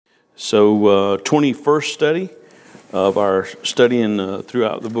So 21st study of our study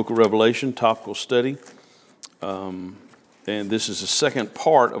throughout the book of Revelation, topical study. And this is the second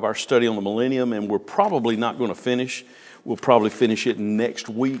part of our study on the millennium, and we're probably not going to finish. We'll probably finish it next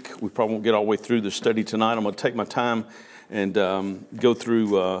week. We probably won't get all the way through the study tonight. I'm going to take my time and go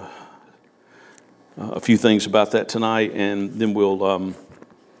through a few things about that tonight, and then we'll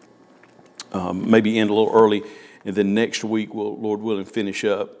maybe end a little early. And then next week, we'll, Lord willing, finish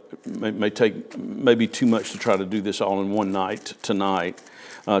up. It may take maybe too much to try to do this all in one night tonight.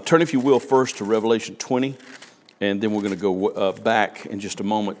 Turn, if you will, first to Revelation 20, and then we're going to go back in just a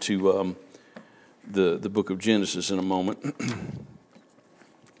moment to the book of Genesis in a moment.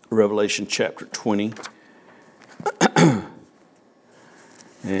 Revelation chapter 20.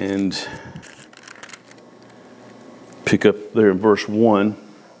 And pick up there in verse 1.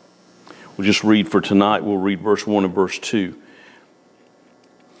 We'll just read for tonight. We'll read verse 1 and verse 2.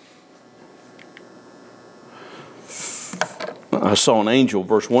 I saw an angel,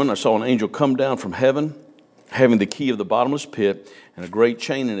 verse 1, I saw an angel come down from heaven, having the key of the bottomless pit and a great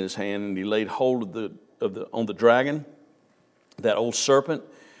chain in his hand, and he laid hold on the dragon, that old serpent,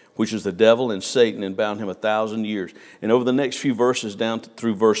 which is the devil and Satan, and bound him 1,000 years. And over the next few verses down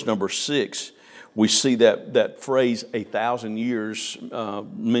through verse number 6, we see that phrase 1,000 years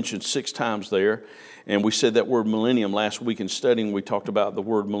mentioned 6 times there. And we said that word millennium last week in studying. We talked about the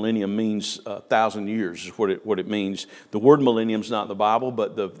word millennium means 1,000 years is what it means. The word millennium is not in the Bible,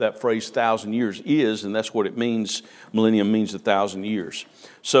 but that phrase 1,000 years is, and that's what it means. Millennium means 1,000 years.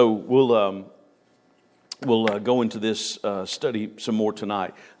 So we'll go into this study some more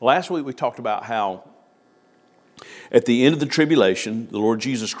tonight. Last week we talked about how at the end of the tribulation, the Lord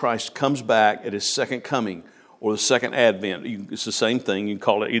Jesus Christ comes back at His second coming or the second advent. It's the same thing. You can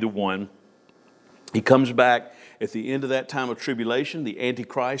call it either one. He comes back at the end of that time of tribulation. The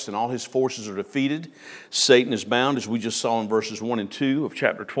Antichrist and all his forces are defeated. Satan is bound, as we just saw in verses 1 and 2 of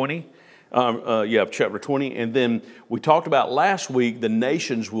chapter 20. Chapter 20. And then we talked about last week, the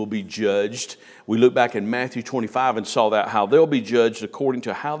nations will be judged. We looked back in Matthew 25 and saw that how they'll be judged according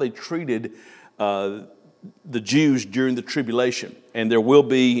to how they treated the Jews during the tribulation. And there will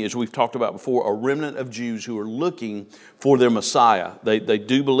be, as we've talked about before, a remnant of Jews who are looking for their Messiah. They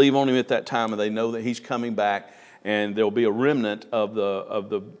do believe on Him at that time, and they know that He's coming back, and there'll be a remnant of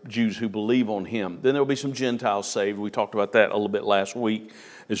the Jews who believe on Him. Then there'll be some Gentiles saved. We talked about that a little bit last week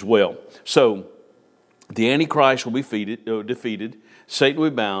as well. So the Antichrist will be defeated, Satan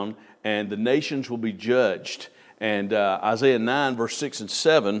will be bound, and the nations will be judged. And Isaiah 9, verse 6 and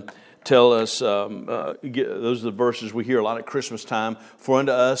 7 tell us, those are the verses we hear a lot at Christmas time. For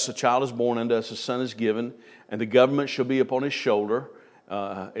unto us a child is born, unto us a son is given, and the government shall be upon His shoulder.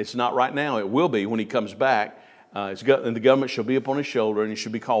 It's not right now, it will be when He comes back. And the government shall be upon His shoulder, and He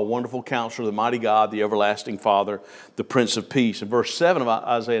shall be called Wonderful Counselor, the Mighty God, the Everlasting Father, the Prince of Peace. And verse 7 of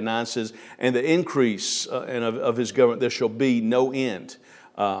Isaiah 9 says, and the increase of His government there shall be no end.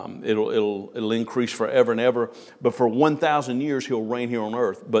 It'll increase forever and ever. But for 1,000 years He'll reign here on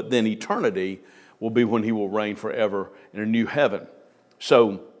earth. But then eternity will be when He will reign forever in a new heaven.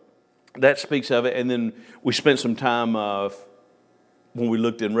 So that speaks of it. And then we spent some time when we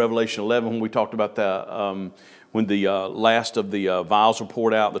looked in Revelation 11, when we talked about when the last of the vials were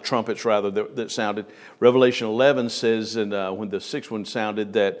poured out, the trumpets rather that sounded. Revelation 11 says, and when the sixth one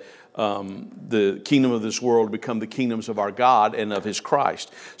sounded, that the kingdom of this world become the kingdoms of our God and of His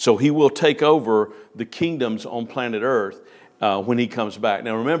Christ. So He will take over the kingdoms on planet Earth when He comes back.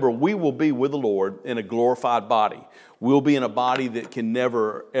 Now remember, we will be with the Lord in a glorified body. We'll be in a body that can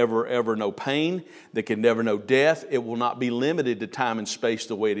never, ever, ever know pain, that can never know death. It will not be limited to time and space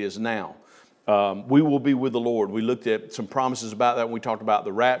the way it is now. We will be with the Lord. We looked at some promises about that when we talked about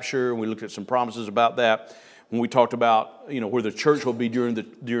the rapture, and we looked at some promises about that when we talked about, where the church will be during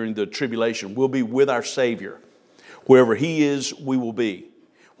the tribulation. We'll be with our Savior. Wherever He is, we will be.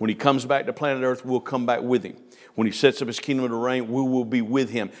 When He comes back to planet Earth, we'll come back with Him. When He sets up His kingdom to reign, we will be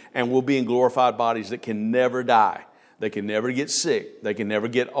with Him. And we'll be in glorified bodies that can never die. They can never get sick. They can never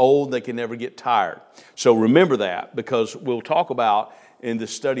get old. They can never get tired. So remember that, because we'll talk about in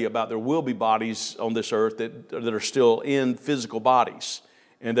this study about there will be bodies on this earth that are still in physical bodies.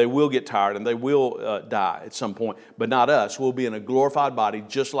 And they will get tired and they will die at some point. But not us. We'll be in a glorified body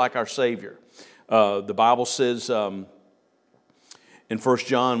just like our Savior. The Bible says in 1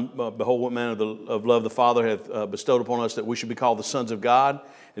 John, behold what manner of love the Father hath bestowed upon us, that we should be called the sons of God.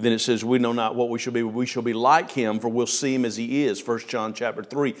 And then it says, we know not what we shall be, but we shall be like Him, for we'll see Him as He is. 1 John chapter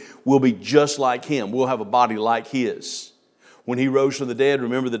 3. We'll be just like Him. We'll have a body like His. When He rose from the dead,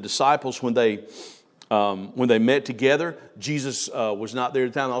 remember the disciples when they when they met together, Jesus was not there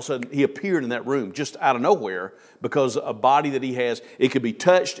at the time. All of a sudden, he appeared in that room just out of nowhere because a body that he has, it could be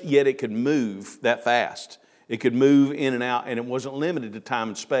touched, yet it could move that fast. It could move in and out, and it wasn't limited to time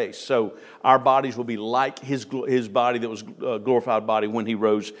and space. So our bodies will be like his body that was a glorified body when he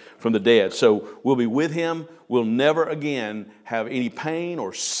rose from the dead. So we'll be with him. We'll never again have any pain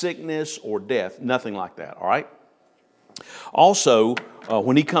or sickness or death. Nothing like that, all right? Also,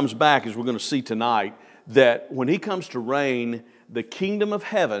 when he comes back, as we're going to see tonight, that when he comes to reign, the kingdom of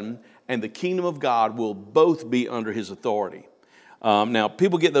heaven and the kingdom of God will both be under his authority. Now,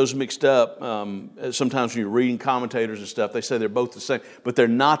 people get those mixed up. Sometimes when you're reading commentators and stuff, they say they're both the same, but they're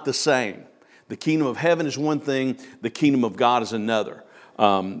not the same. The kingdom of heaven is one thing. The kingdom of God is another.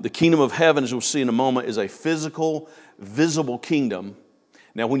 The kingdom of heaven, as we'll see in a moment, is a physical, visible kingdom.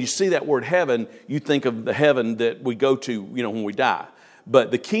 Now, when you see that word heaven, you think of the heaven that we go to, when we die.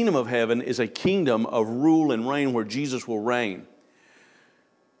 But the kingdom of heaven is a kingdom of rule and reign where Jesus will reign.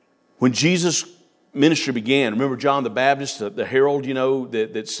 When Jesus' ministry began, remember John the Baptist, the herald,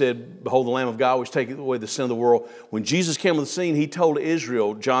 that said, "Behold, the Lamb of God, which taketh away the sin of the world." When Jesus came on the scene, he told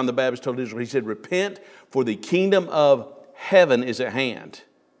Israel, John the Baptist told Israel, he said, "Repent, for the kingdom of heaven is at hand."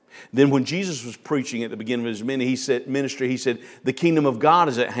 Then when Jesus was preaching at the beginning of his ministry, he said, "The kingdom of God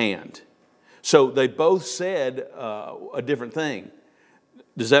is at hand." So they both said a different thing.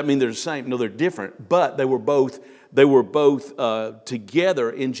 Does that mean they're the same? No, they're different. But they were both together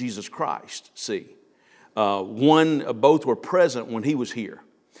in Jesus Christ. See, both were present when he was here.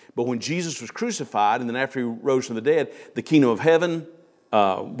 But when Jesus was crucified, and then after he rose from the dead, the kingdom of heaven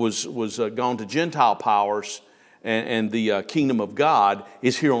was gone to Gentile powers, and the kingdom of God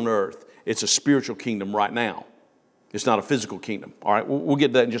is here on earth. It's a spiritual kingdom right now. It's not a physical kingdom. All right, we'll get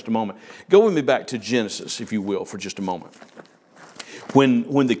to that in just a moment. Go with me back to Genesis, if you will, for just a moment.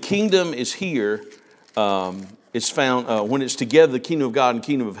 When the kingdom is here, it's found, when it's together, the kingdom of God and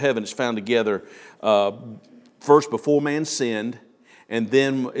kingdom of heaven is found together first before man sinned, and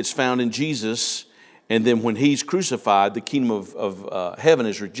then it's found in Jesus, and then when he's crucified, the kingdom of heaven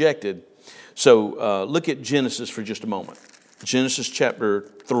is rejected. So look at Genesis for just a moment. Genesis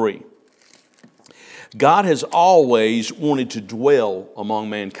chapter 3. God has always wanted to dwell among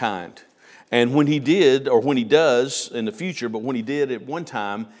mankind. And when he did, or when he does in the future, but when he did at one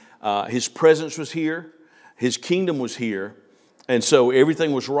time, his presence was here, his kingdom was here, and so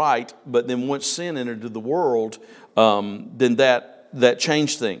everything was right. But then once sin entered into the world, then that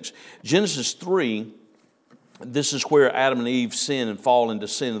changed things. Genesis 3, this is where Adam and Eve sin and fall into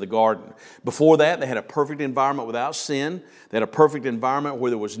sin in the garden. Before that, they had a perfect environment without sin. They had a perfect environment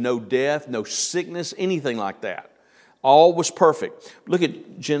where there was no death, no sickness, anything like that. All was perfect. Look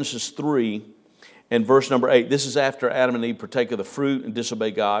at Genesis 3 and verse number 8. This is after Adam and Eve partake of the fruit and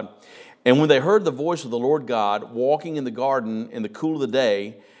disobey God. "And when they heard the voice of the Lord God walking in the garden in the cool of the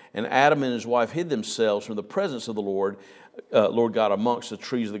day, and Adam and his wife hid themselves from the presence of the Lord God amongst the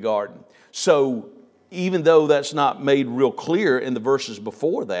trees of the garden." So even though that's not made real clear in the verses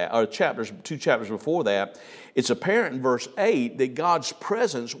before that, or two chapters before that, it's apparent in verse 8 that God's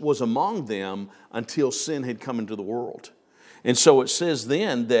presence was among them until sin had come into the world. And so it says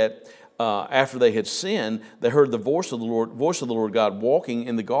then that after they had sinned, they heard the voice of the Lord God walking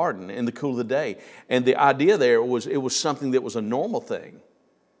in the garden in the cool of the day. And the idea there was it was something that was a normal thing.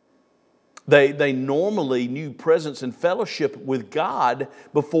 They normally knew presence and fellowship with God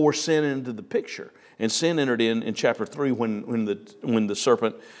before sin entered the picture. And sin entered in chapter 3 when the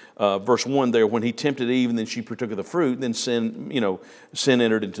serpent, verse 1 there, when he tempted Eve and then she partook of the fruit, then sin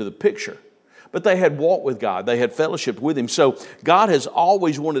entered into the picture. But they had walked with God. They had fellowshiped with him. So God has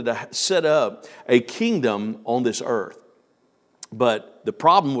always wanted to set up a kingdom on this earth. But the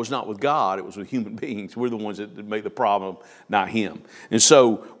problem was not with God, it was with human beings. We're the ones that make the problem, not him. And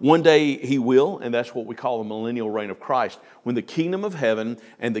so one day he will, and that's what we call the millennial reign of Christ, when the kingdom of heaven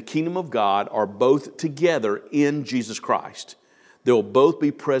and the kingdom of God are both together in Jesus Christ. They'll both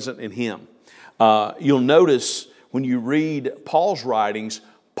be present in him. You'll notice when you read Paul's writings,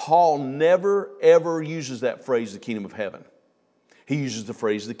 Paul never, ever uses that phrase, the kingdom of heaven. He uses the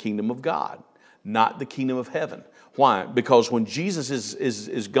phrase, the kingdom of God, not the kingdom of heaven. Why? Because when Jesus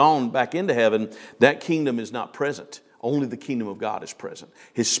is gone back into heaven, that kingdom is not present. Only the kingdom of God is present.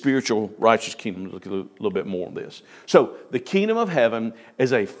 His spiritual righteous kingdom. We'll look a little bit more on this. So the kingdom of heaven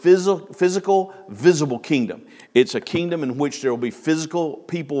is a physical, visible kingdom. It's a kingdom in which there will be physical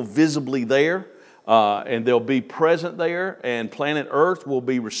people visibly there. And they'll be present there, and planet Earth will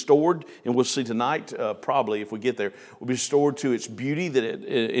be restored, and we'll see tonight, probably if we get there, will be restored to its beauty that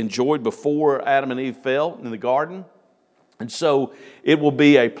it enjoyed before Adam and Eve fell in the garden. And so it will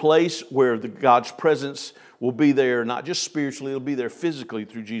be a place where God's presence will be there, not just spiritually, it'll be there physically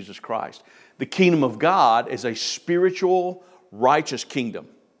through Jesus Christ. The kingdom of God is a spiritual, righteous kingdom.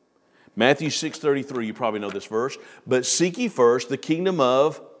 Matthew 6:33, you probably know this verse. But seek ye first the kingdom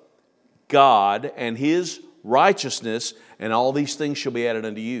of God and His righteousness, and all these things shall be added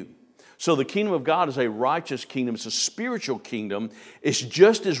unto you. So the kingdom of God is a righteous kingdom. It's a spiritual kingdom. It's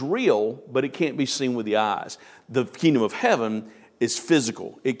just as real, but it can't be seen with the eyes. The kingdom of heaven is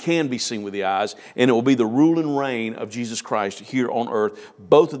physical. It can be seen with the eyes, and it will be the rule and reign of Jesus Christ here on earth.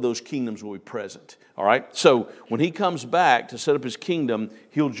 Both of those kingdoms will be present. All right? So when He comes back to set up His kingdom,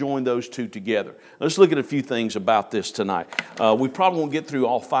 He'll join those two together. Let's look at a few things about this tonight. We probably won't get through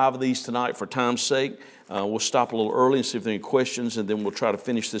all 5 of these tonight for time's sake. We'll stop a little early and see if there are any questions, and then we'll try to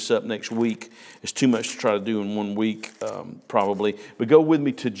finish this up next week. It's too much to try to do in 1 week, probably. But go with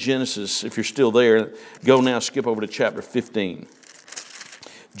me to Genesis. If you're still there, go now, skip over to chapter 15.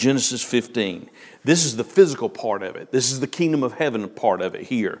 Genesis 15. This is the physical part of it. This is the kingdom of heaven part of it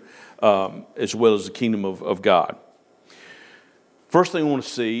here, as well as the kingdom of God. First thing I want to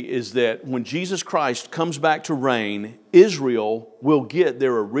see is that when Jesus Christ comes back to reign, Israel will get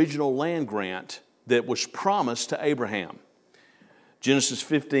their original land grant that was promised to Abraham. Genesis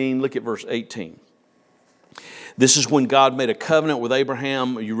 15, look at verse 18. This is when God made a covenant with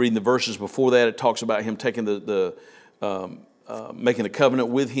Abraham. You read the verses before that, it talks about Him taking making a covenant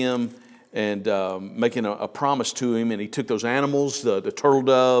with him and making a promise to him. And He took those animals, the turtle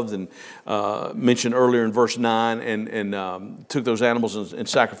doves, and mentioned earlier in verse 9, and took those animals and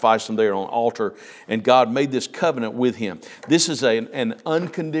sacrificed them there on the altar. And God made this covenant with him. This is an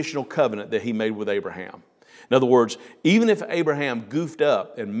unconditional covenant that He made with Abraham. In other words, even if Abraham goofed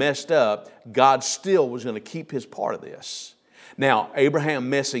up and messed up, God still was going to keep his part of this. Now, Abraham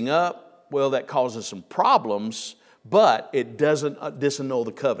messing up, well, that causes some problems, but it doesn't disannul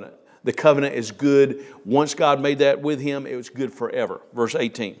the covenant. The covenant is good. Once God made that with him, it was good forever. Verse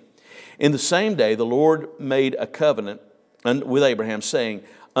 18. In the same day, the Lord made a covenant with Abraham, saying,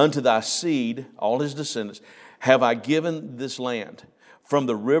 unto thy seed, all his descendants, have I given this land, from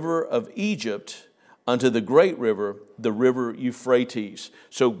the river of Egypt unto the great river, the river Euphrates.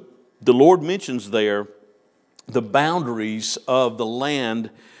 So the Lord mentions there the boundaries of the land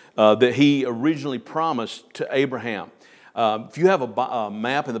that He originally promised to Abraham. If you have a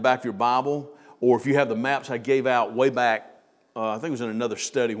map in the back of your Bible, or if you have the maps I gave out way back, I think it was in another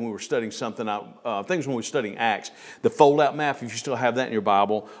study when we were studying something, I think it was when we were studying Acts, the fold-out map, if you still have that in your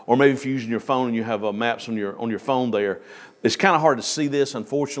Bible, or maybe if you're using your phone and you have maps on your phone there. It's kind of hard to see this,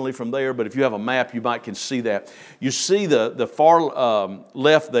 unfortunately, from there, but if you have a map, you might can see that. You see the far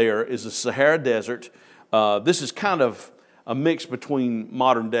left there is the Sahara Desert. This is kind of a mix between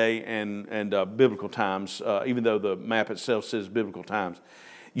modern day and biblical times, even though the map itself says biblical times.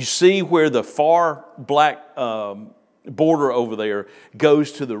 You see where the far black border over there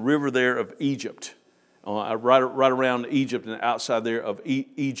goes to the river there of Egypt, right around Egypt and outside there of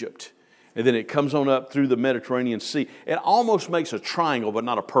Egypt. And then it comes on up through the Mediterranean Sea. It almost makes a triangle, but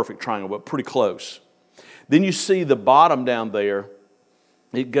not a perfect triangle, but pretty close. Then you see the bottom down there.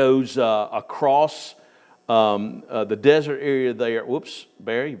 It goes across the desert area there. Whoops,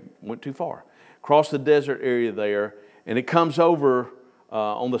 Barry, went too far. Across the desert area there, and it comes over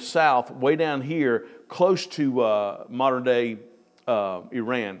on the south, way down here, close to modern day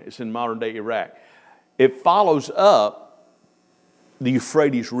Iran. It's in modern day Iraq. It follows up the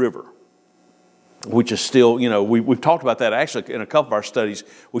Euphrates River, which is still, we've talked about that actually in a couple of our studies.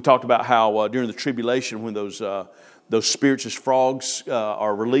 We talked about how during the tribulation, when those spirituous frogs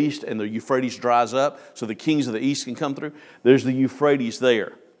are released and the Euphrates dries up so the kings of the east can come through, there's the Euphrates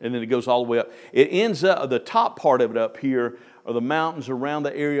there. And then it goes all the way up. It ends up, the top part of it up here are the mountains around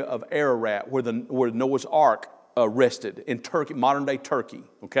the area of Ararat where Noah's Ark rested in Turkey, modern day Turkey,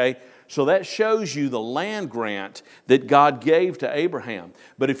 okay? So that shows you the land grant that God gave to Abraham.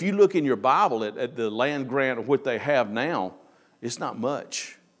 But if you look in your Bible at the land grant of what they have now, it's not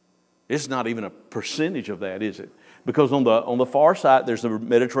much. It's not even a percentage of that, is it? Because on the far side, there's the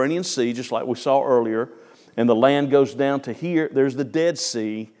Mediterranean Sea, just like we saw earlier, and the land goes down to here. There's the Dead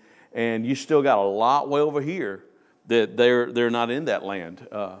Sea, and you still got a lot way over here that they're not in that land.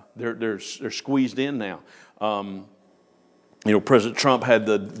 They're squeezed in now. President Trump had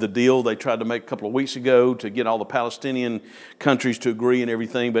the deal they tried to make a couple of weeks ago to get all the Palestinian countries to agree and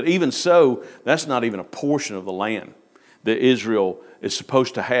everything. But even so, that's not even a portion of the land that Israel is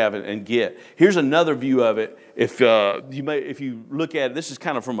supposed to have and get. Here's another view of it. If you look at it, this is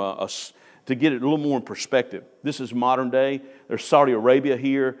kind of from to get it a little more in perspective. This is modern day. There's Saudi Arabia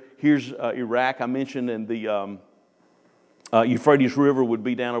here. Here's Iraq I mentioned, and Euphrates River would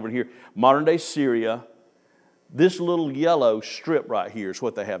be down over here. Modern day Syria, this little yellow strip right here is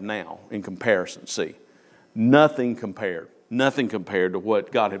what they have now in comparison. See, nothing compared to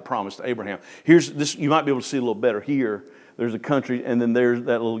what God had promised to Abraham. Here's this, you might be able to see a little better here. There's a country, and then there's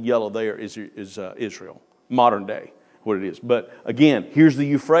that little yellow there is Israel, modern day, what it is. But again, here's the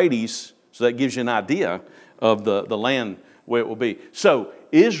Euphrates, so that gives you an idea of the land where it will be. So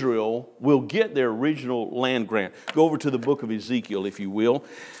Israel will get their original land grant. Go over to the book of Ezekiel, if you will.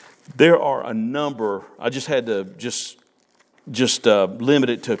 There are a number. I just had to just limit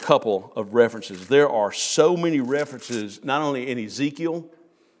it to a couple of references. There are so many references, not only in Ezekiel,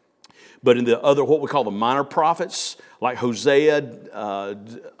 but in the other, what we call the minor prophets, like Hosea,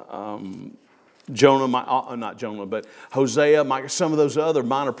 Jonah, not Jonah, but Hosea, Micah, some of those other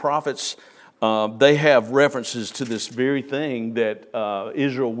minor prophets. They have references to this very thing that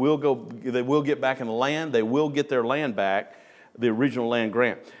Israel will go. They will get back in the land. They will get their land back, the original land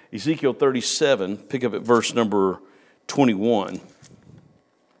grant. Ezekiel 37, pick up at verse number 21,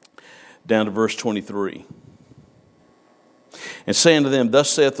 down to verse 23. And say unto them, Thus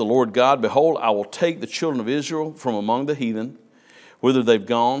saith the Lord God, Behold, I will take the children of Israel from among the heathen, whither they've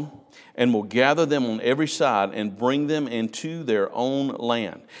gone, and will gather them on every side and bring them into their own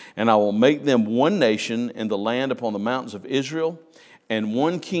land. And I will make them one nation in the land upon the mountains of Israel, and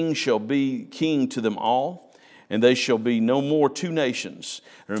one king shall be king to them all, and they shall be no more two nations.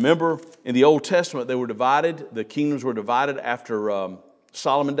 And remember, in the Old Testament, they were divided. The kingdoms were divided after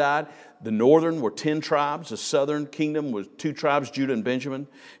Solomon died. The northern were 10 tribes. The southern kingdom was 2 tribes, Judah and Benjamin.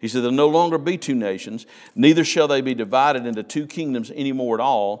 He said, there'll no longer be 2 nations. Neither shall they be divided into 2 kingdoms any more at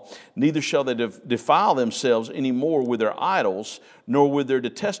all. Neither shall they defile themselves any more with their idols, nor with their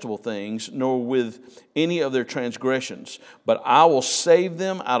detestable things, nor with any of their transgressions. But I will save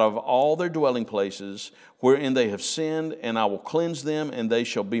them out of all their dwelling places wherein they have sinned, and I will cleanse them, and they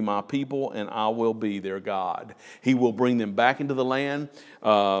shall be my people, and I will be their God. He will bring them back into the land.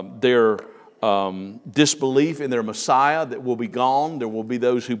 Their disbelief in their Messiah that will be gone. There will be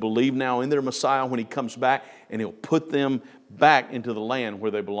those who believe now in their Messiah when He comes back, and He'll put them back into the land where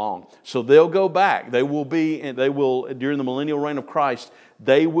they belong. So they'll go back. They will during the millennial reign of Christ,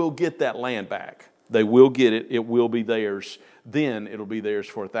 they will get that land back. They will get it. It will be theirs. Then it'll be theirs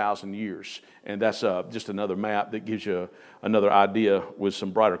for 1,000 years. And that's just another map that gives you another idea with some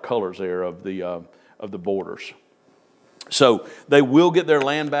brighter colors there of the borders. So they will get their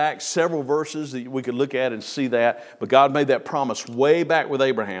land back. Several verses that we could look at and see that. But God made that promise way back with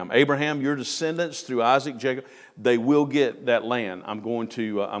Abraham. Abraham, your descendants through Isaac, Jacob, they will get that land. I'm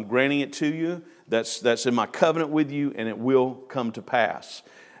granting it to you. That's in my covenant with you, and it will come to pass.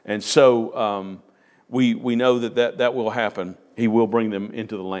 And so we know that will happen. He will bring them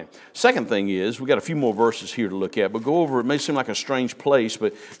into the land. Second thing is, we've got a few more verses here to look at, but go over, it may seem like a strange place,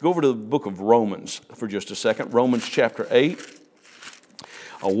 but go over to the book of Romans for just a second. Romans chapter 8,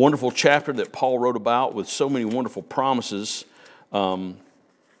 a wonderful chapter that Paul wrote about with so many wonderful promises.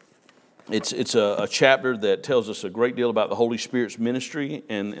 It's a chapter that tells us a great deal about the Holy Spirit's ministry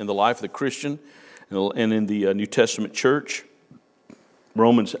and the life of the Christian and in the New Testament church.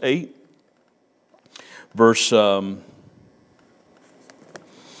 Romans 8, verse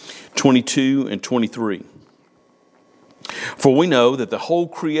 22 and 23. For we know that the whole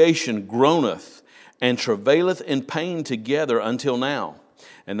creation groaneth and travaileth in pain together until now.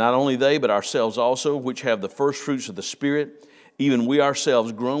 And not only they, but ourselves also, which have the first fruits of the Spirit, even we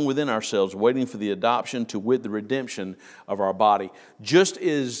ourselves groan within ourselves, waiting for the adoption, to wit, the redemption of our body. Just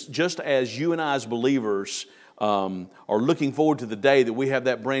as you and I as believers are looking forward to the day that we have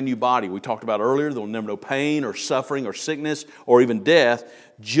that brand new body we talked about earlier, there will never no pain or suffering or sickness or even death.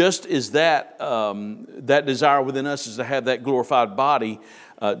 Just as that desire within us is to have that glorified body,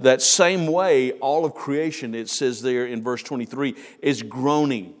 that same way all of creation, it says there in verse 23, is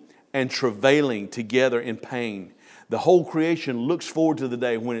groaning and travailing together in pain. The whole creation looks forward to the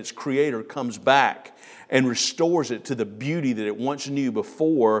day when its Creator comes back and restores it to the beauty that it once knew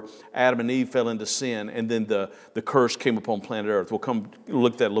before Adam and Eve fell into sin, and then the curse came upon planet Earth. We'll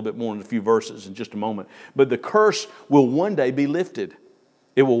look at that a little bit more in a few verses in just a moment. But the curse will one day be lifted.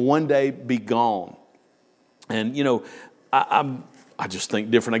 It will one day be gone. And, I just think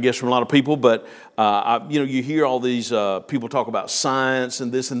different, I guess, from a lot of people. But, you hear all these people talk about science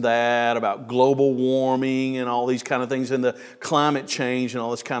and this and that, about global warming and all these kind of things, and the climate change and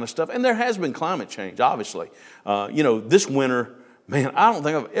all this kind of stuff. And there has been climate change, obviously. This winter Man, I don't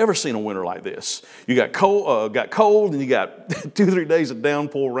think I've ever seen a winter like this. You got cold, and you got 2-3 days of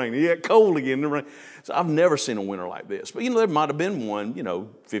downpour rain. You got cold again. So I've never seen a winter like this. But, there might have been one,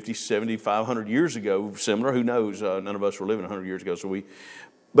 50, 70, 500 years ago, similar. Who knows? None of us were living 100 years ago.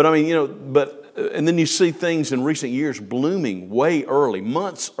 And then you see things in recent years blooming way early,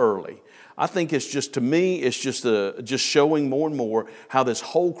 months early. I think it's just, to me, it's just showing more and more how this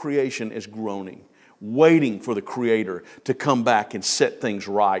whole creation is groaning, waiting for the Creator to come back and set things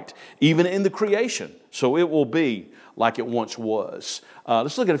right, even in the creation. So it will be like it once was.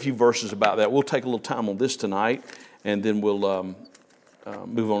 Let's look at a few verses about that. We'll take a little time on this tonight, and then we'll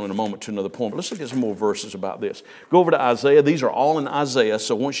move on in a moment to another point. But let's look at some more verses about this. Go over to Isaiah. These are all in Isaiah,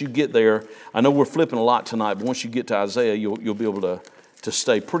 so once you get there, I know we're flipping a lot tonight, but once you get to Isaiah, you'll be able to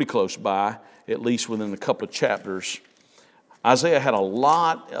stay pretty close by, at least within a couple of chapters. Isaiah had a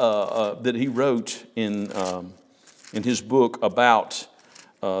lot that he wrote in his book about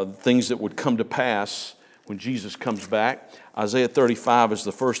things that would come to pass when Jesus comes back. Isaiah 35 is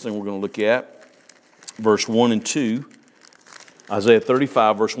the first thing we're going to look at, verse 1 and 2. Isaiah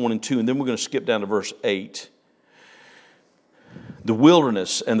 35, verse 1 and 2, and then we're going to skip down to verse 8. The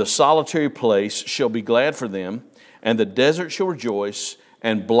wilderness and the solitary place shall be glad for them, and the desert shall rejoice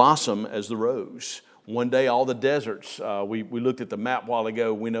and blossom as the rose. One day, all the deserts, we looked at the map a while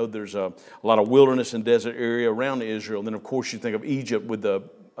ago. We know there's a lot of wilderness and desert area around Israel. And then, of course, you think of Egypt with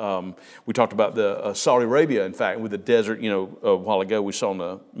we talked about the Saudi Arabia, in fact, with the desert, a while ago we saw on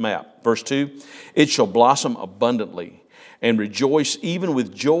the map. Verse 2, it shall blossom abundantly and rejoice even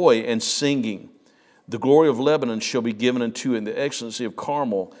with joy and singing. The glory of Lebanon shall be given unto it, and the excellency of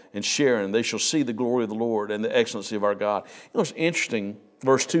Carmel and Sharon. They shall see the glory of the Lord and the excellency of our God. It's interesting.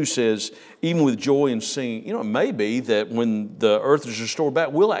 Verse 2 says, even with joy and singing. It may be that when the earth is restored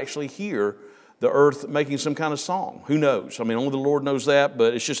back, we'll actually hear the earth making some kind of song. Who knows? Only the Lord knows that,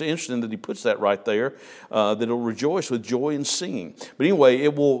 but it's just interesting that he puts that right there, that it'll rejoice with joy and singing. But anyway,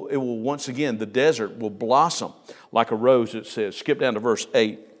 it will once again, the desert will blossom like a rose, it says. Skip down to verse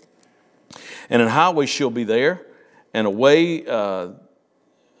 8. And an highway shall be there, and a way, and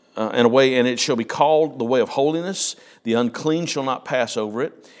it shall be called the way of holiness. The unclean shall not pass over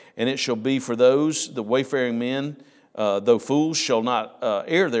it, and it shall be for those, the wayfaring men, though fools, shall not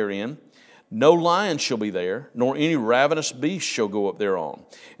err therein. No lion shall be there, nor any ravenous beast shall go up thereon.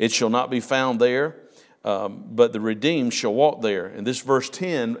 It shall not be found there, but the redeemed shall walk there. And this verse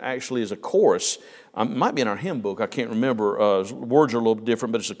 10 actually is a chorus. It might be in our hymn book. I can't remember. Words are a little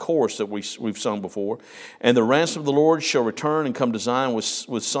different, but it's a chorus that we've sung before. And the ransom of the Lord shall return and come to Zion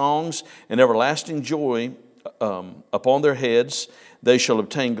with songs and everlasting joy upon their heads. They shall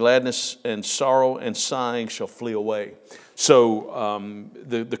obtain gladness, and sorrow and sighing shall flee away. So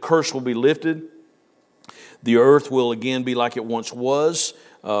the curse will be lifted. The earth will again be like it once was.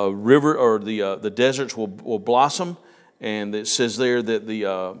 The deserts will blossom. And it says there that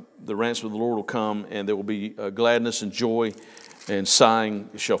the ransom of the Lord will come, and there will be gladness and joy, and sighing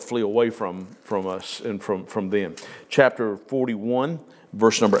shall flee away from us and from them. Chapter 41,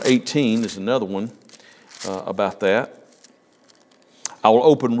 verse number 18 is another one about that. I will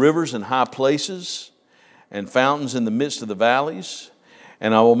open rivers in high places and fountains in the midst of the valleys,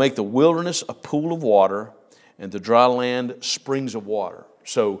 and I will make the wilderness a pool of water and the dry land springs of water.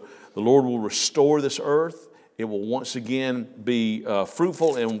 So the Lord will restore this earth. It will once again be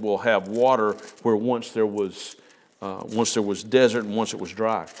fruitful, and will have water where once there was desert and once it was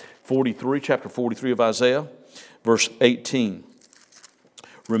dry. Chapter 43 of Isaiah, verse 18.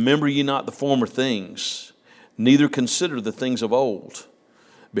 Remember ye not the former things, neither consider the things of old.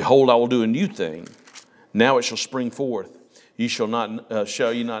 Behold, I will do a new thing. Now it shall spring forth. Shall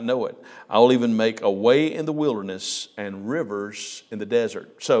ye not know it? I will even make a way in the wilderness and rivers in the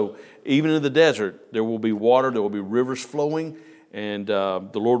desert. So even in the desert, there will be water, there will be rivers flowing, and the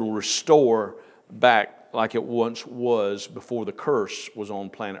Lord will restore back like it once was before the curse was on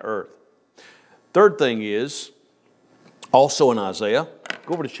planet Earth. Third thing is, also in Isaiah,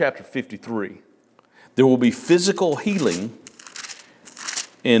 go over to chapter 53. There will be physical healing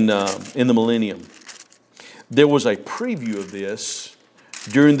in the millennium. There was a preview of this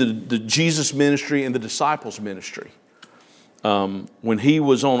during the Jesus ministry and the disciples ministry. When he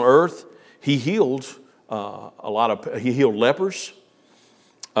was on earth, he healed he healed lepers.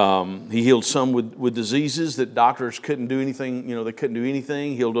 He healed some with diseases that doctors couldn't do anything. They couldn't do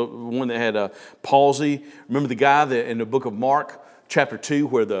anything. He healed one that had a palsy. Remember the guy that in the book of Mark, chapter 2,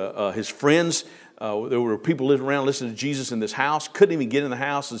 where his friends There were people living around listening to Jesus in this house. Couldn't even get in the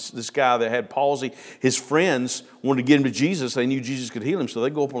house. This guy that had palsy, his friends wanted to get him to Jesus. They knew Jesus could heal him, so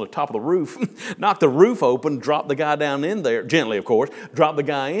they go up on the top of the roof, knock the roof open, drop the guy down in there, gently of course, drop the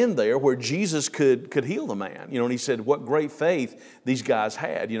guy in there where Jesus could heal the man. And he said what great faith these guys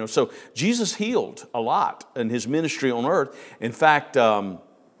had. So Jesus healed a lot in his ministry on earth. In fact,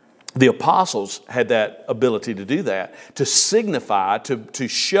 the apostles had that ability to do that, to signify, to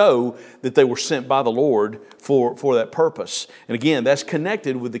show that they were sent by the Lord for that purpose. And again, that's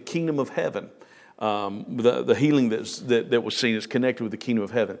connected with the kingdom of heaven. The healing that was seen is connected with the kingdom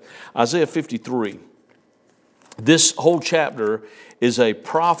of heaven. Isaiah 53. This whole chapter is a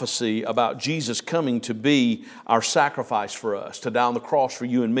prophecy about Jesus coming to be our sacrifice for us, to die on the cross for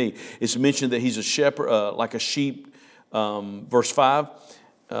you and me. It's mentioned that he's a shepherd, like a sheep. Verse 5.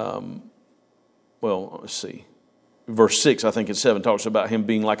 Let's see. Verse 6, I think, and 7 talks about him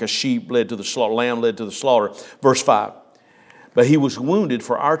being like a sheep led to the slaughter, lamb led to the slaughter. Verse 5, but he was wounded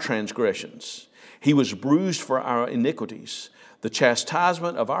for our transgressions. He was bruised for our iniquities. The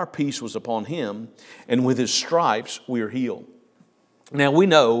chastisement of our peace was upon him, and with his stripes we are healed. Now we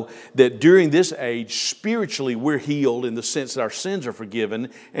know that during this age, spiritually we're healed in the sense that our sins are forgiven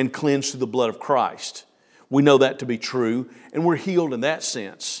and cleansed through the blood of Christ. We know that to be true, and we're healed in that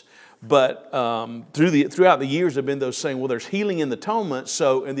sense. But throughout the years, there have been those saying, well, there's healing in the atonement,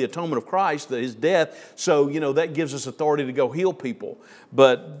 so in the atonement of Christ, his death, so that gives us authority to go heal people.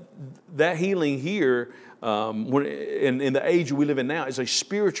 But that healing here, in the age we live in now, is a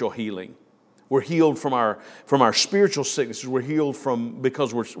spiritual healing. We're healed from our spiritual sicknesses. We're healed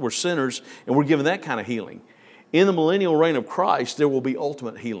because we're sinners, and we're given that kind of healing. In the millennial reign of Christ, there will be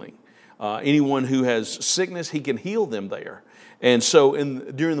ultimate healing. Anyone who has sickness, he can heal them there. And so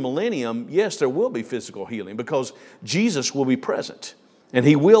during the millennium, yes, there will be physical healing because Jesus will be present and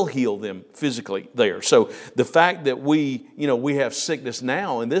he will heal them physically there. So the fact that we have sickness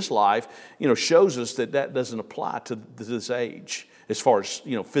now in this life, shows us that doesn't apply to this age as far as,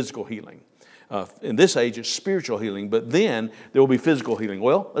 physical healing. In this age, it's spiritual healing, but then there will be physical healing.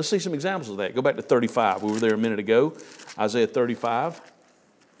 Well, let's see some examples of that. Go back to 35. We were there a minute ago. Isaiah 35.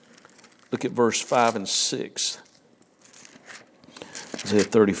 Look at verse 5 and 6. Isaiah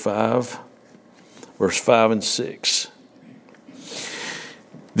 35, verse 5 and 6.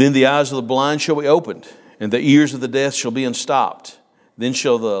 Then the eyes of the blind shall be opened, and the ears of the deaf shall be unstopped. Then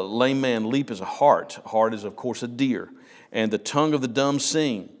shall the lame man leap as a hart. A hart is, of course, a deer. And the tongue of the dumb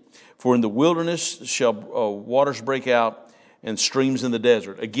sing. For in the wilderness shall waters break out, and streams in the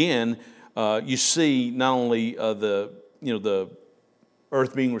desert. Again, you see not only the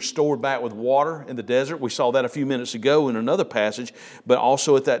earth being restored back with water in the desert. We saw that a few minutes ago in another passage, but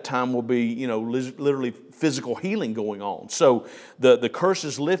also at that time will be, literally physical healing going on. So the curse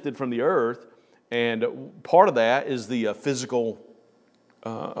is lifted from the earth, and part of that is the physical,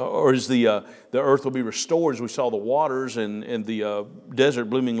 the earth will be restored as we saw the waters and the desert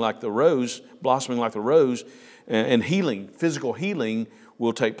blooming like the rose, blossoming like the rose, and healing, physical healing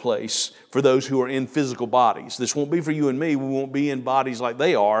will take place for those who are in physical bodies. This won't be for you and me. We won't be in bodies like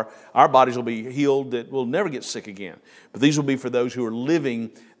they are. Our bodies will be healed that will never get sick again. But these will be for those who are living,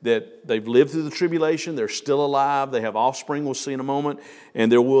 that they've lived through the tribulation, they're still alive, they have offspring, we'll see in a moment,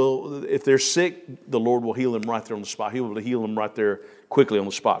 and if they're sick, the Lord will heal them right there on the spot. He will heal them right there quickly on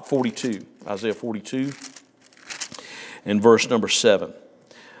the spot. 42, Isaiah 42, and verse number 7.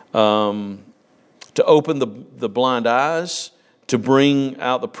 To open the blind eyes, to bring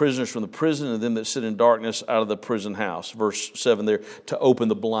out the prisoners from the prison and them that sit in darkness out of the prison house. Verse 7 there, to open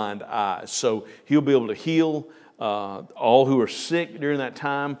the blind eyes. So he'll be able to heal all who are sick during that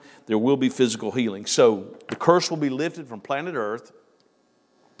time. There will be physical healing. So the curse will be lifted from planet Earth.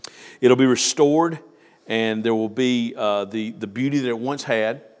 It'll be restored, and there will be the beauty that it once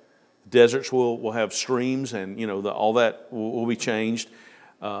had. Deserts will have streams, and all that will be changed.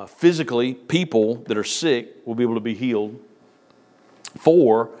 Physically, people that are sick will be able to be healed.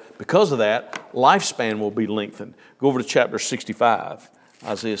 Because of that, lifespan will be lengthened. Go over to chapter 65,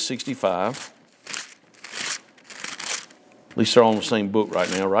 Isaiah 65. At least they're all in the same book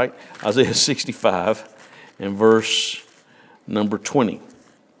right now, right? Isaiah 65 and verse number 20.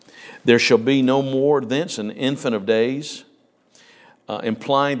 There shall be no more thence an infant of days,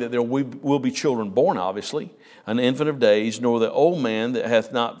 implying that there will be children born, obviously, an infant of days, nor the old man that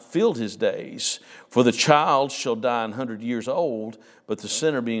hath not filled his days. For the child shall die 100 years old, but the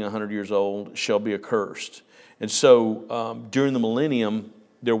sinner being 100 years old shall be accursed. And so during the millennium,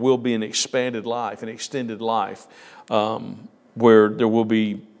 there will be an expanded life, an extended life, where there will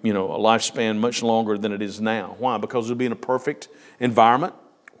be, a lifespan much longer than it is now. Why? Because it'll be in a perfect environment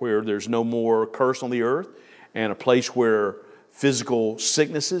where there's no more curse on the earth, and a place where physical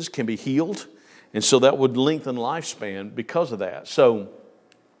sicknesses can be healed. And so that would lengthen lifespan because of that. So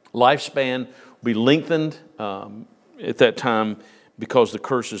lifespan will be lengthened at that time because the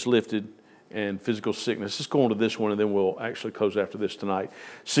curse is lifted and physical sickness. Let's go on to this one, and then we'll actually close after this tonight.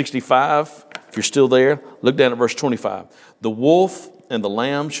 65, if you're still there, look down at verse 25. The wolf and the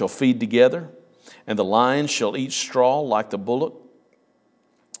lamb shall feed together, and the lion shall eat straw like the bullock,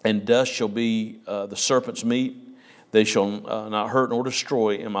 and dust shall be the serpent's meat. They shall not hurt nor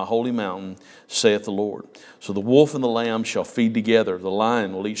destroy in my holy mountain, saith the Lord. So the wolf and the lamb shall feed together. The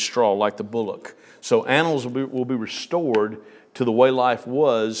lion will eat straw like the bullock. So animals will be restored to the way life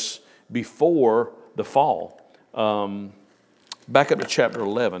was before the fall. Back up to chapter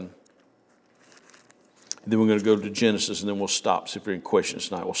 11. And then we're going to go to Genesis, and then we'll stop. See if there are any questions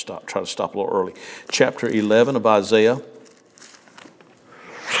tonight. We'll try to stop a little early. Chapter 11 of Isaiah,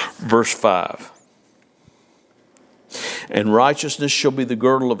 verse 5. And righteousness shall be the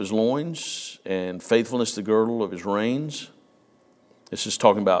girdle of his loins, and faithfulness the girdle of his reins. This is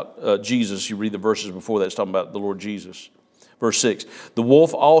talking about Jesus. You read the verses before that. It's talking about the Lord Jesus. Verse 6. The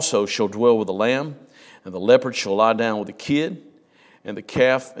wolf also shall dwell with the lamb, and the leopard shall lie down with the kid, and the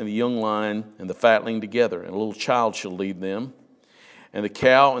calf and the young lion and the fatling together, and a little child shall lead them. And the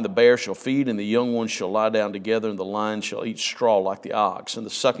cow and the bear shall feed, and the young ones shall lie down together, and the lion shall eat straw like the ox. And the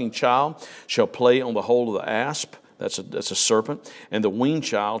sucking child shall play on the hole of the asp. That's a serpent. And the weaned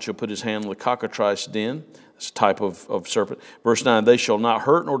child shall put his hand on the cockatrice den. That's a type of serpent. Verse 9, they shall not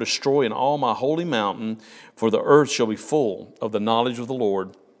hurt nor destroy in all my holy mountain, for the earth shall be full of the knowledge of the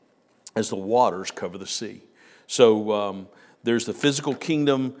Lord as the waters cover the sea. So there's the physical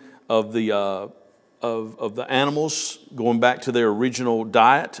kingdom of the animals going back to their original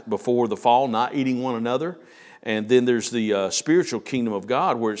diet before the fall, not eating one another. And then there's the spiritual kingdom of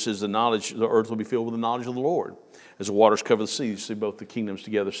God, where it says the earth will be filled with the knowledge of the Lord as the waters cover the sea. You see both the kingdoms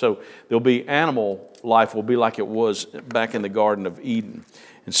together. So there'll be animal life will be like it was back in the Garden of Eden.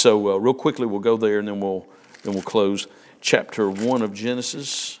 And so real quickly we'll go there, and then we'll close. Chapter 1 of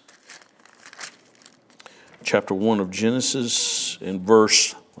Genesis. Chapter 1 of Genesis in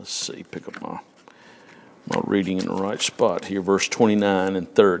verse, let's see, pick up my reading in the right spot here, verse 29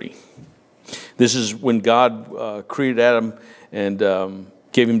 and 30. This is when God created Adam and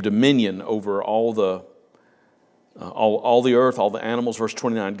gave him dominion over all the earth, all the animals. Verse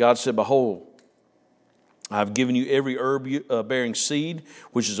 29, God said, behold, I have given you every herb bearing seed,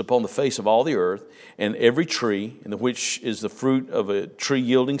 which is upon the face of all the earth, and every tree, in which is the fruit of a tree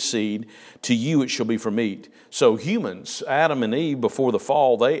yielding seed. To you it shall be for meat. So humans, Adam and Eve, before the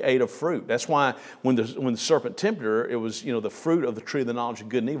fall, they ate of fruit. That's why when the serpent tempted her, it was the fruit of the tree of the knowledge of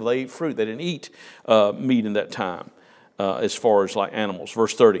good and evil. They ate fruit. They didn't eat meat in that time. As far as like animals.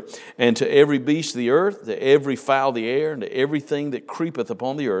 Verse 30, and to every beast of the earth, to every fowl of the air, and to everything that creepeth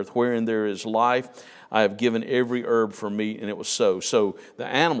upon the earth, wherein there is life, I have given every herb for meat, and it was so. So the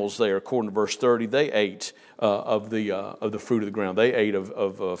animals there, according to verse 30, they ate of the fruit of the ground. They ate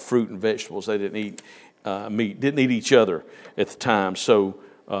of fruit and vegetables. They didn't eat meat, didn't eat each other at the time. So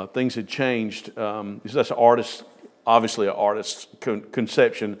things had changed. That's obviously an artist's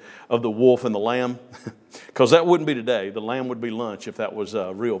conception of the wolf and the lamb, because that wouldn't be today. The lamb would be lunch if that was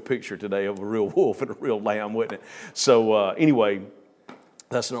a real picture today of a real wolf and a real lamb, wouldn't it? So anyway,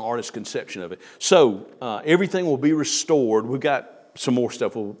 that's an artist's conception of it. So everything will be restored. We've got some more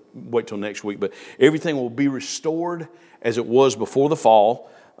stuff. We'll wait till next week, but everything will be restored as it was before the fall.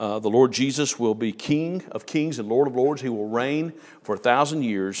 The Lord Jesus will be King of kings and Lord of lords. He will reign for 1,000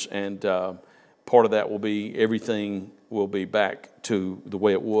 years, and part of that will be everything will be back to the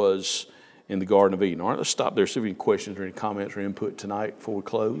way it was in the Garden of Eden. All right, let's stop there. See if there are any questions or any comments or input tonight before we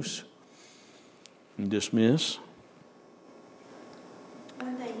close and dismiss.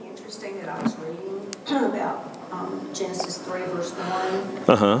 One thing interesting that I was reading about Genesis 3, verse 1,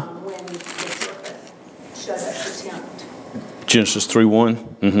 when the serpent showed up to tempt. Genesis 3:1.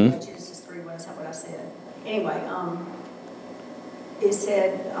 Mm-hmm. Genesis 3:1, is that what I said? Anyway, it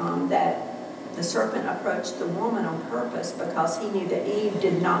said that the serpent approached the woman on purpose because he knew that Eve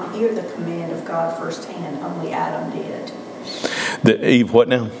did not hear the command of God firsthand, only Adam did. The Eve what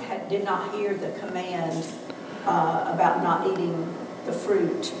now? Did not hear the command about not eating the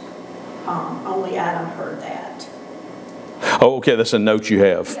fruit. Only Adam heard that. Oh, okay, that's a note you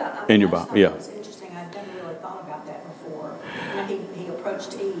have in your Bible. Yeah. It's interesting. I've never really thought about that before. He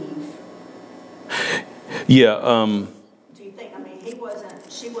approached Eve. Yeah. Do you think? I mean,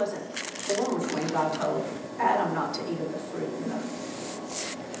 she wasn't formed when God told Adam not to eat of the fruit in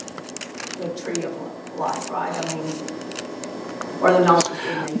the tree of life, right? I mean, or the knowledge of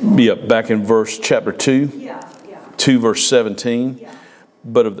Yeah, back in chapter 2, Yeah, 2 verse 17. yeah.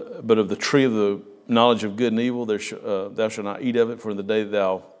 But of the tree of the knowledge of good and evil, thou shalt not eat of it, for in the day that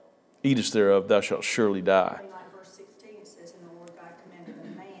thou eatest thereof, thou shalt surely die. And like verse 16, it says, and the Lord God commanded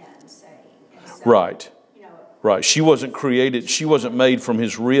the man, saying. And so, Right. You know, Right. She wasn't created, she wasn't made from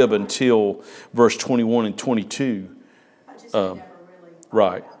his rib until verse 21 and 22. I just had never really thought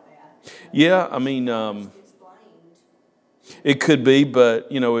right. about that. Yeah, I mean, It's blamed. it could be, but,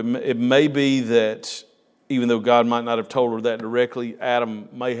 it may be that even though God might not have told her that directly, Adam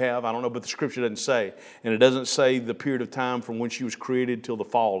may have. I don't know, but the scripture doesn't say. And it doesn't say the period of time from when she was created till the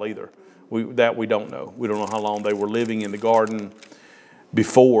fall either. We don't know. We don't know how long they were living in the garden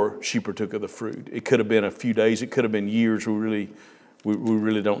before she partook of the fruit. It could have been a few days. It could have been years. We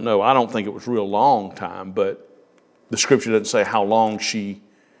really don't know. I don't think it was a real long time, but the scripture doesn't say how long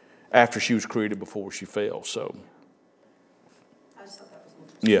after she was created before she fell. So, I just thought that was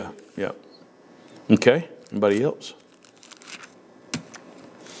interesting. yeah. Okay. Anybody else?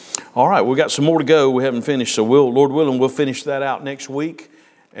 All right, we've got some more to go. We haven't finished, so Lord willing, we'll finish that out next week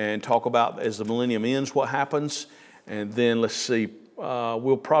and talk about, as the millennium ends, what happens. And then let's see,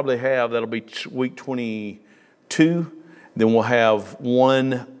 we'll probably that'll be week 22. Then we'll have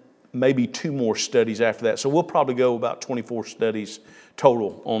maybe 2 more studies after that. So we'll probably go about 24 studies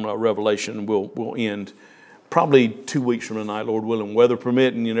total on Revelation. We'll end probably 2 weeks from tonight, Lord willing. Weather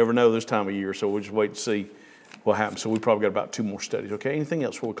permitting, you never know this time of year, so we'll just wait to see what happens. So we probably got about 2 more studies. Okay, anything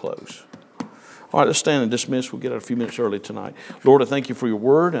else before we close? All right, let's stand and dismiss. We'll get out a few minutes early tonight. Lord, I thank you for your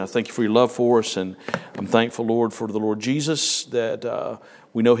word, and I thank you for your love for us. And I'm thankful, Lord, for the Lord Jesus, that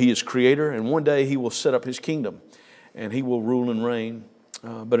we know he is creator, and one day he will set up his kingdom, and he will rule and reign.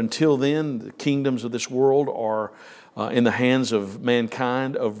 But until then, the kingdoms of this world are in the hands of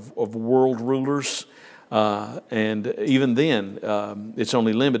mankind, of world rulers. And even then, it's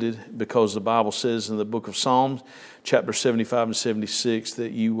only limited because the Bible says in the book of Psalms, chapter 75 and 76,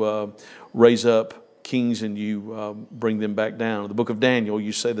 that you raise up kings and you bring them back down. In the book of Daniel,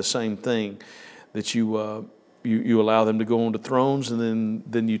 you say the same thing, that you allow them to go onto thrones and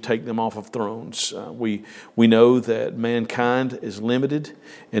then you take them off of thrones. We know that mankind is limited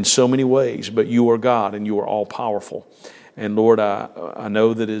in so many ways, but you are God and you are all powerful. And Lord, I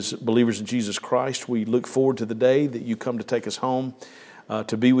know that as believers in Jesus Christ, we look forward to the day that you come to take us home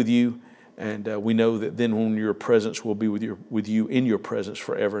to be with you. And we know that then when your presence will be with you in your presence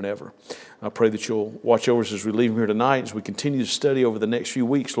forever and ever. I pray that you'll watch over us as we leave here tonight, as we continue to study over the next few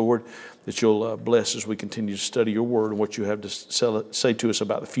weeks, Lord, that you'll bless as we continue to study your word and what you have to say to us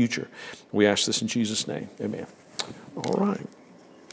about the future. We ask this in Jesus' name. Amen. All right.